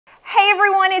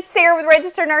everyone, it's Sarah with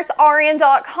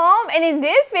RegisteredNurseRN.com, and in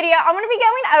this video I'm going to be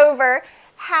going over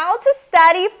how to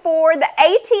study for the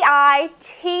ATI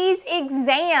TEAS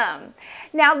exam.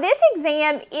 Now this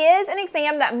exam is an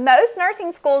exam that most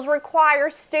nursing schools require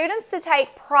students to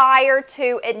take prior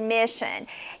to admission.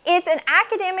 It's an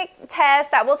academic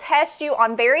test that will test you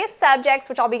on various subjects,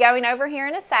 which I'll be going over here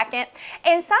in a second,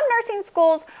 and some nursing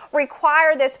schools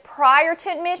require this prior to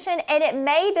admission, and it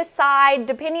may decide,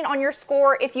 depending on your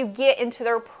score, if you get into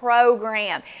their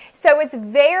program. So it's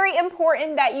very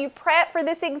important that you prep for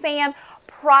this exam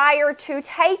prior to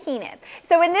taking it.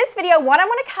 So in this video, what I'm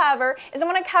going to cover is I'm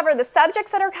going to cover the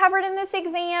subjects that are covered in this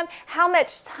exam, how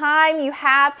much time you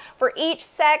have for each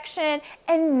section,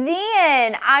 and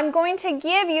then I'm going to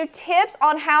give you tips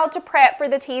on how to prep for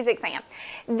the TEAS exam.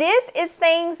 This is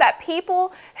things that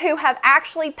people who have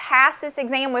actually passed this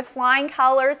exam with flying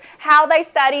colors, how they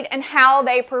studied and how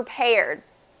they prepared.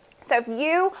 So if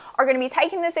you are going to be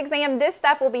taking this exam, this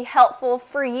stuff will be helpful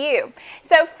for you.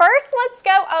 So first, let's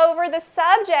go over the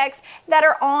subjects that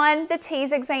are on the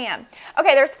TEAS exam.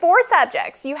 Okay, there's 4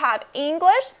 subjects. You have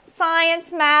English,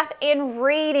 Science, Math, and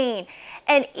Reading.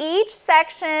 And each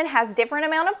section has different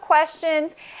amount of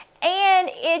questions, and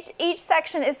each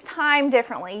section is timed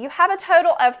differently. You have a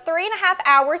total of 3.5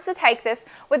 hours to take this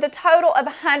with a total of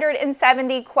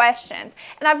 170 questions.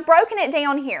 And I've broken it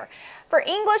down here. For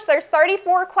English, there's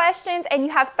 34 questions and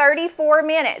you have 34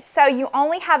 minutes, so you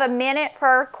only have a minute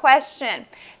per question.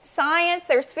 Science,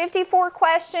 there's 54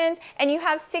 questions and you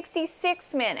have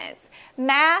 66 minutes.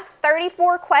 Math,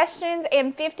 34 questions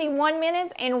and 51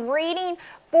 minutes, and Reading,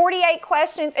 48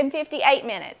 questions and 58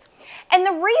 minutes. And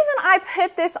the reason I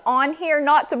put this on here,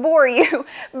 not to bore you,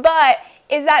 but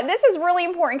is that this is really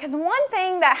important, because one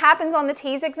thing that happens on the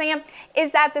TEAS exam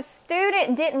is that the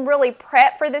student didn't really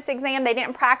prep for this exam, they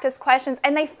didn't practice questions,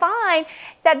 and they find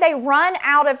that they run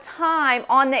out of time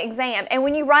on the exam. And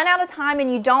when you run out of time and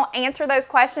you don't answer those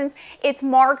questions, it's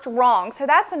marked wrong. So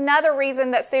that's another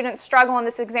reason that students struggle on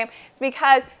this exam, is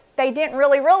because they didn't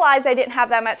really realize they didn't have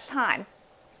that much time.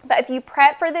 But if you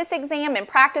prep for this exam and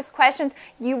practice questions,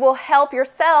 you will help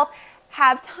yourself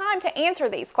have time to answer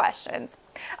these questions.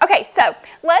 Okay, so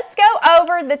let's go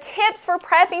over the tips for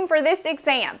prepping for this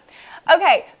exam.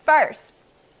 Okay, first,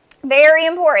 very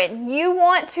important, you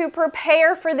want to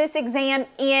prepare for this exam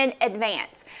in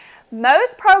advance.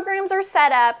 Most programs are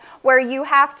set up where you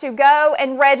have to go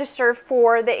and register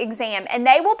for the exam, and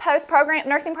they will post,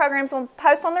 nursing programs will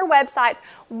post on their websites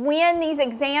when these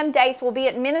exam dates will be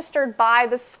administered by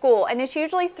the school, and it's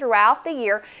usually throughout the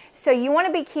year. So you want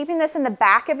to be keeping this in the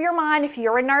back of your mind if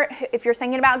you're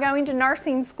thinking about going to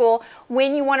nursing school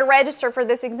when you want to register for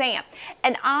this exam.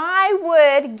 And I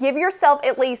would give yourself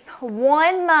at least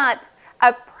 1 month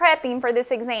of prepping for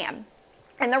this exam.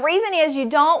 And the reason is you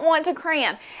don't want to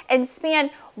cram and spend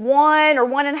 1 or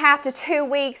 1.5 to 2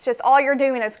 weeks just all you're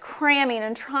doing is cramming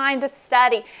and trying to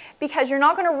study, because you're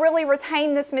not going to really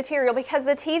retain this material, because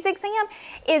the TEAS exam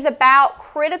is about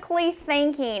critically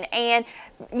thinking and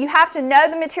you have to know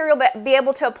the material but be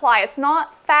able to apply. It's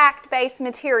not fact-based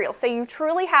material, so you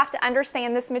truly have to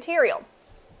understand this material.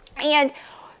 And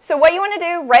so what you want to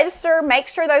do, register, make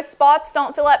sure those spots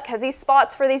don't fill up, because these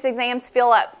spots for these exams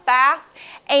fill up fast.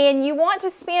 And you want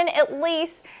to spend at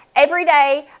least every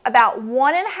day about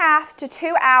 1.5 to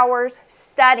 2 hours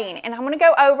studying. And I'm going to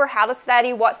go over how to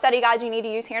study, what study guides you need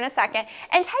to use here in a second,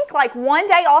 and take like 1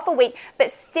 day off a week, but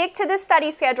stick to this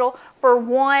study schedule for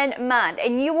 1 month.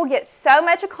 And you will get so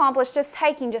much accomplished just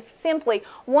taking simply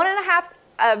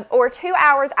 1.5 or 2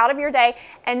 hours out of your day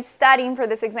and studying for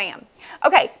this exam.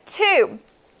 Okay, 2.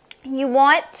 You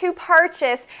want to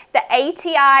purchase the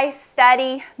ATI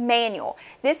Study Manual.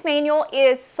 This manual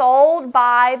is sold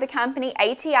by the company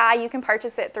ATI. You can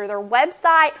purchase it through their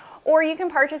website, or you can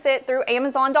purchase it through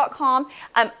Amazon.com.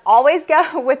 Always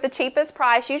go with the cheapest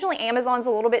price. Usually Amazon's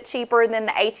a little bit cheaper than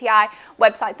the ATI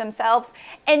website themselves.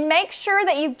 And make sure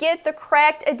that you get the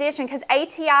correct edition, because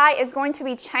ATI is going to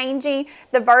be changing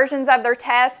the versions of their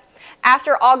tests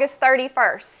after August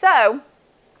 31st. So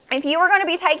if you are going to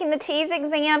be taking the TEAS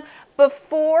exam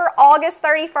before August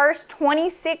 31st,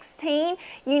 2016,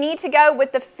 you need to go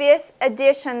with the 5th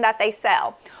edition that they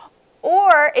sell.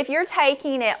 Or if you're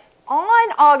taking it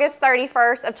on August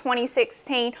 31st of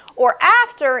 2016 or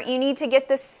after, you need to get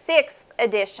the 6th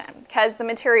edition because the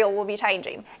material will be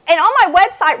changing. And on my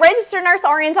website,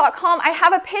 registerednursern.com, I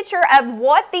have a picture of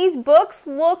what these books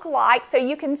look like so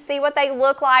you can see what they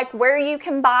look like, where you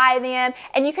can buy them,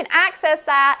 and you can access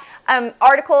that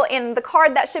article in the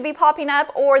card that should be popping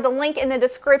up or the link in the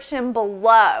description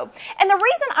below. And the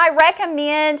reason I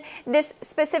recommend this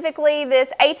specifically,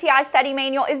 this ATI Study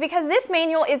Manual, is because this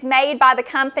manual is made by the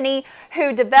company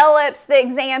who develops the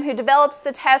exam, who develops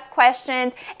the test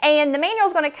questions, and the manual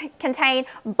is going to contain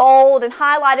bold and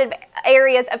highlighted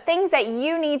areas of things that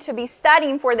you need to be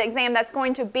studying for the exam that's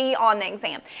going to be on the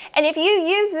exam. And if you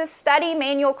use this study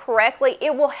manual correctly,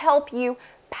 it will help you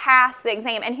pass the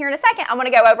exam. And here in a second, I'm going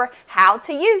to go over how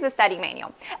to use the study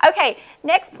manual. Okay,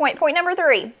 next point, point number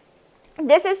 3.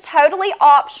 This is totally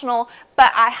optional,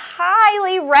 but I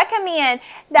highly recommend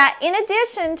that in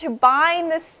addition to buying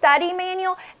the study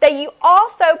manual, that you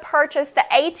also purchase the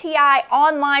ATI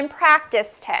Online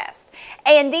Practice Tests.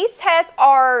 And these tests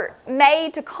are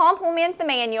made to complement the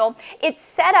manual. It's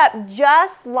set up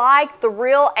just like the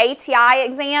real ATI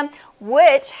exam,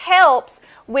 which helps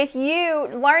with you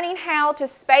learning how to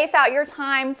space out your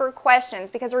time for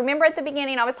questions. Because remember at the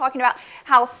beginning I was talking about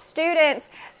how students,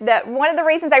 one of the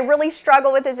reasons they really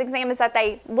struggle with this exam is that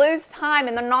they lose time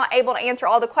and they're not able to answer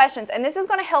all the questions. And this is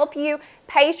going to help you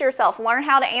pace yourself, learn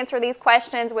how to answer these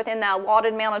questions within the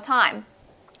allotted amount of time.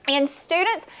 And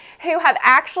students who have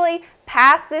actually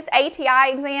passed this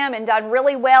ATI exam and done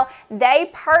really well, they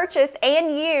purchase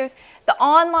and use the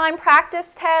online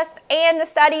practice test and the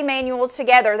study manual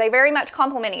together. They very much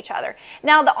complement each other.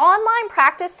 Now, the online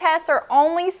practice tests are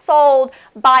only sold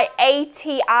by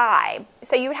ATI,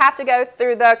 so you would have to go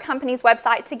through the company's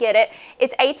website to get it.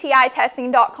 It's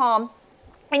atitesting.com.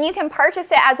 And you can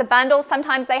purchase it as a bundle.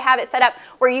 Sometimes they have it set up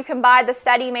where you can buy the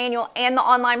study manual and the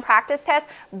online practice test,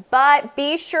 but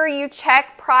be sure you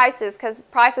check prices because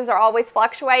prices are always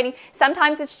fluctuating.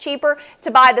 Sometimes it's cheaper to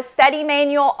buy the study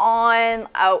manual on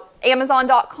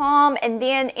Amazon.com and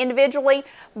then individually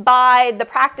buy the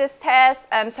practice test.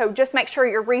 So just make sure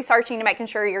you're researching and making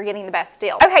sure you're getting the best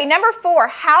deal. Okay, number 4,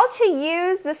 how to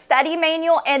use the study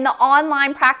manual and the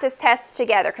online practice tests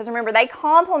together, because remember they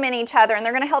complement each other and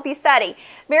they're going to help you study.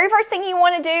 Very first thing you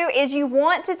want to do is you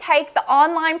want to take the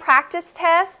online practice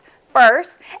test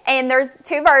first, and there's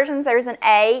 2 versions. There's an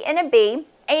A and a B,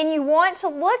 and you want to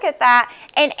look at that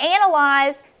and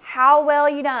analyze how well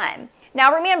you done.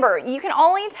 Now remember, you can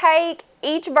only take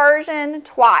each version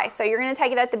twice. So you're going to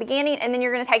take it at the beginning and then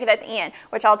you're going to take it at the end,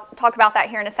 which I'll talk about that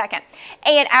here in a second.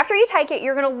 And after you take it,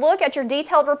 you're going to look at your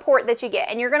detailed report that you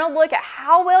get, and you're going to look at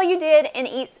how well you did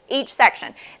in each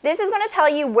section. This is going to tell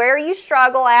you where you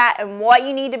struggle at and what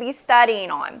you need to be studying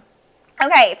on.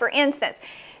 Okay, for instance,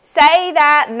 say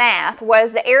that math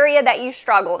was the area that you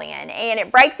struggled in, and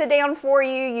it breaks it down for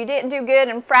you. You didn't do good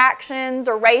in fractions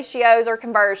or ratios or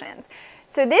conversions.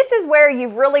 So this is where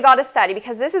you've really got to study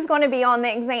because this is going to be on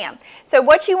the exam. So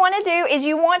what you want to do is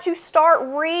you want to start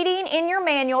reading in your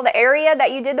manual the area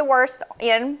that you did the worst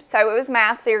in. So it was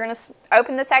math, so you're going to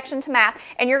open the section to math,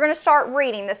 and you're going to start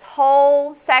reading this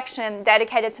whole section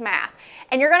dedicated to math.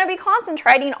 And you're going to be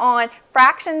concentrating on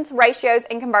fractions, ratios,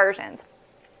 and conversions.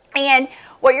 And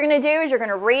what you're going to do is you're going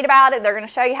to read about it. They're going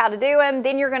to show you how to do them.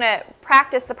 Then you're going to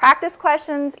practice the practice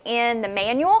questions in the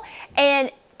manual.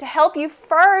 And to help you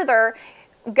further,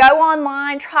 go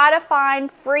online, try to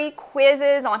find free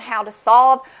quizzes on how to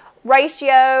solve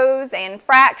ratios and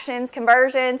fractions,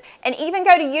 conversions, and even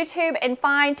go to YouTube and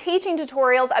find teaching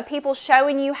tutorials of people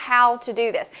showing you how to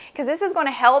do this, because this is going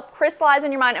to help crystallize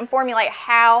in your mind and formulate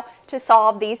how to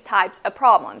solve these types of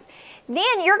problems.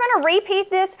 Then you're going to repeat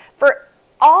this for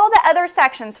all the other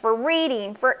sections, for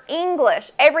reading, for English,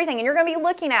 everything, and you're going to be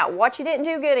looking at what you didn't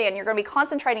do good in. You're going to be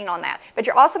concentrating on that, but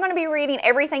you're also going to be reading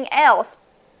everything else.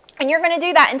 And you're going to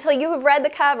do that until you have read the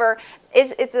cover.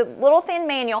 It's a little thin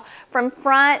manual from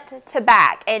front to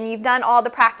back, and you've done all the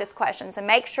practice questions, and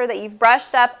make sure that you've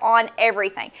brushed up on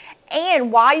everything.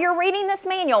 And while you're reading this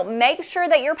manual, make sure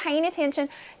that you're paying attention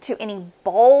to any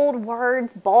bold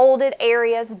words, bolded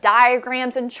areas,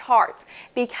 diagrams, and charts,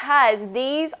 because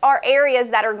these are areas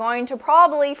that are going to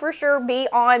probably for sure be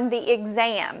on the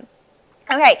exam.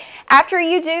 Okay, after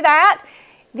you do that,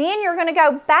 then you're going to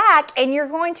go back and you're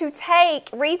going to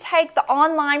retake the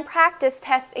online practice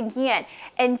test again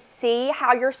and see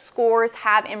how your scores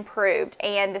have improved.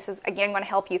 And this is again going to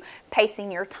help you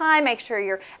pacing your time, make sure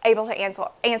you're able to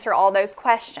answer all those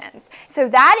questions. So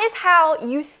that is how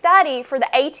you study for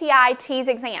the ATI TEAS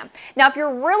exam. Now, if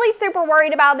you're really super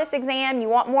worried about this exam, you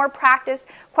want more practice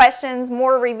questions,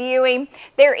 more reviewing,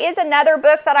 there is another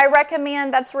book that I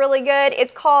recommend that's really good.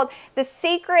 It's called The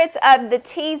Secrets of the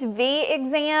TEAS V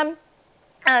Exam.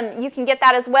 You can get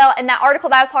that as well. And that article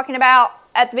that I was talking about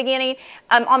at the beginning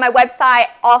on my website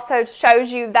also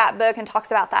shows you that book and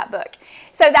talks about that book.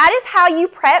 So that is how you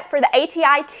prep for the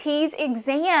ATI TEAS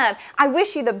exam. I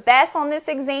wish you the best on this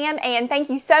exam, and thank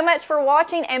you so much for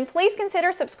watching, and please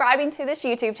consider subscribing to this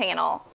YouTube channel.